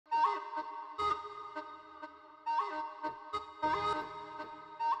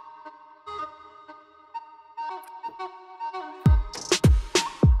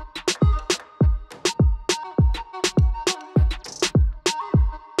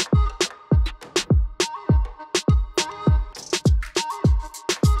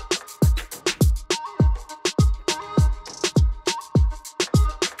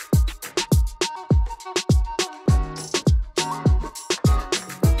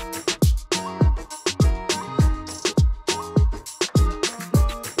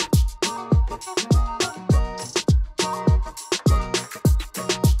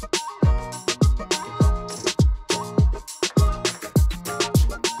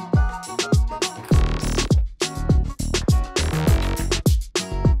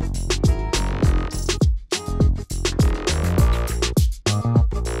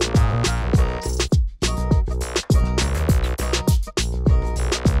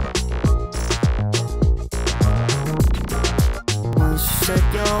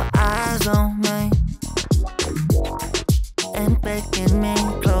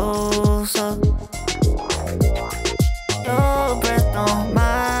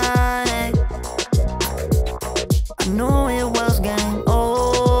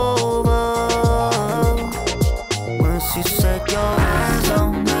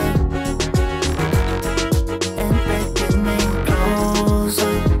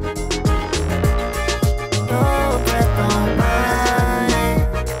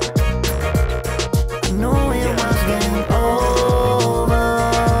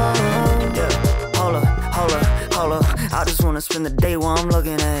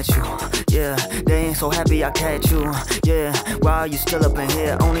at you. Yeah, they ain't so happy I catch you. Yeah, while you still up in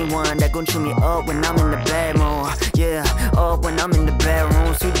here, only one that gon' chew me up when I'm in the bad mood. Yeah, up when I'm in the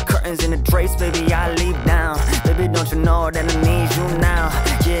bedroom. See the curtains in the drapes, baby, I leave down. Baby, don't you know that I need you now?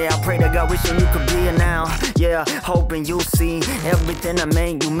 Yeah, I pray to God, wishing you could be here now. Yeah, hoping you'll see everything I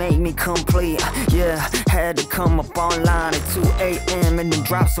make, you make me complete. Yeah, had to come up online at 2 a.m. and then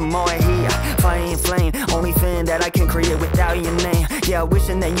drop some more heat. Fire and flame, only thing that I can create without your name. Yeah,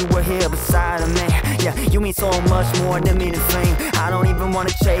 wishing that you were here beside of me. Yeah, you mean so much more than me than fame. I don't even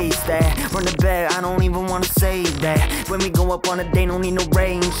wanna chase that. Run the bag, I don't even wanna save that. When we go up on a day, don't need no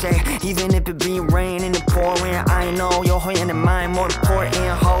rain check. Even if it be rain and it pouring, I know your hand in mine more important.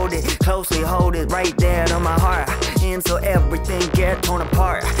 Hold it closely, hold it right there to my heart. Until everything get torn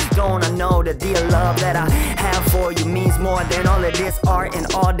apart. Don't I know that the love that I have for you means more than all of this art and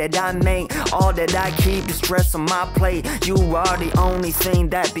all that I make, all that I keep the stress on my plate. You are the only thing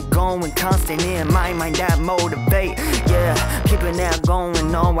that be going constant in my mind that motivate. Yeah, keeping that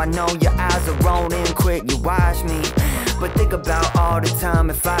going. No, I know your eyes are rolling quick. You watch me, but think about all the time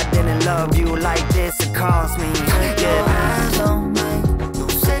if I didn't love you like this, it cost me. Yeah. Eyes on me. You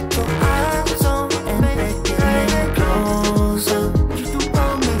set your eyes on me and make it closer. You do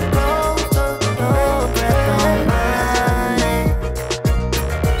hold me closer. Your breath on mine.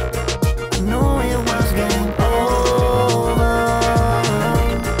 I knew it was game over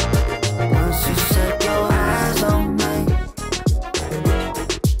once you set your eyes on me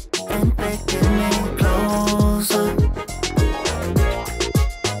and making me closer.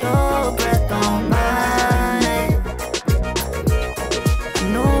 Your breath on mine.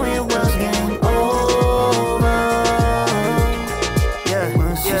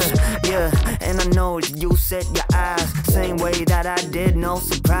 You set your eyes, same way that I did, no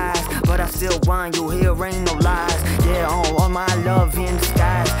surprise. But I still want you here, ain't no lies. Yeah, all my love in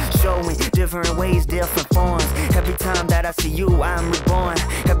disguise, showing different ways, different forms. Every time that I see you, I'm reborn.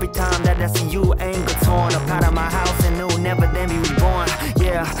 Every time that I see you, anger torn up out of my house and new, never then be reborn.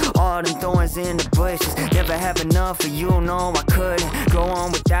 Yeah, all them thorns in the bushes, never have enough of you, no I couldn't go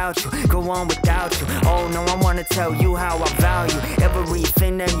on without you, go on without you. Oh no, I wanna tell you how I value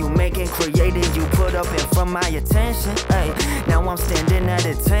everything that you make and created, you put up in for my attention. Hey, now I'm standing at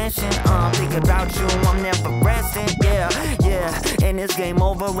attention. I'm thinking about you, I'm never resting. Yeah, yeah, and it's game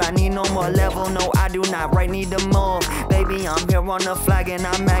over. I need no more level, no I do not right need to move. Baby, I'm here on the flag and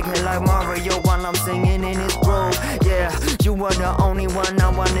I'm acting like Mario while I'm singing in this groove. Yeah, you were the only one I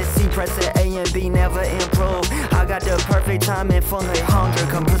wanna see. Pressing A and B, never improve. I got the perfect timing for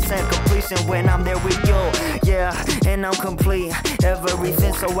 100% completion when I'm there with you. Yeah, and I'm complete,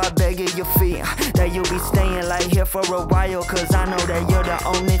 everything, so I beg at your feet that you'll be staying like here for a while, cause I know that you're the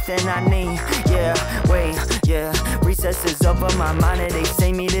only thing I need. Yeah, wait, yeah, recesses up of my mind and they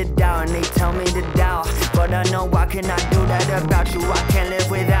say me to doubt and they tell me to doubt, but I know I cannot do that about you, I can't live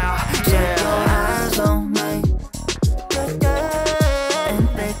without. Yeah, your eyes on me and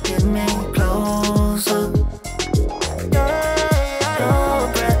making me closer.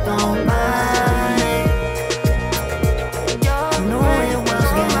 Your breath on mine. I knew it was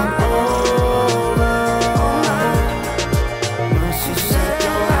game over once you set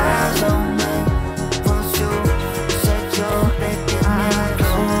your eyes on me. Once you set your making me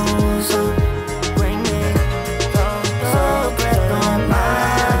closer, bring me closer. Breath on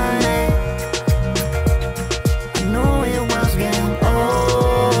mine. I knew it was game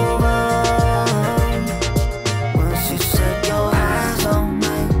over once you set your eyes on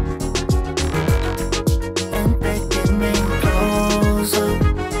me and making me closer.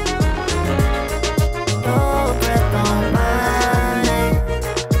 Your breath on mine.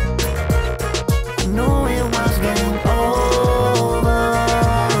 I knew it was game over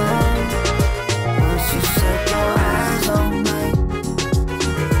once you set your eyes on me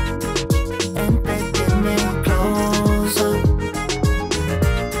and making me closer.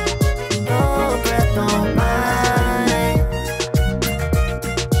 Your breath on mine.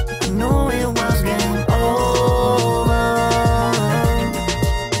 I knew it was game over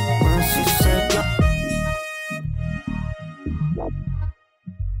once you set your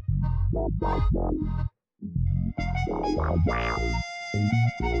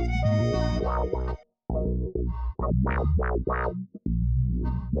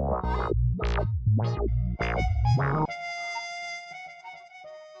wow.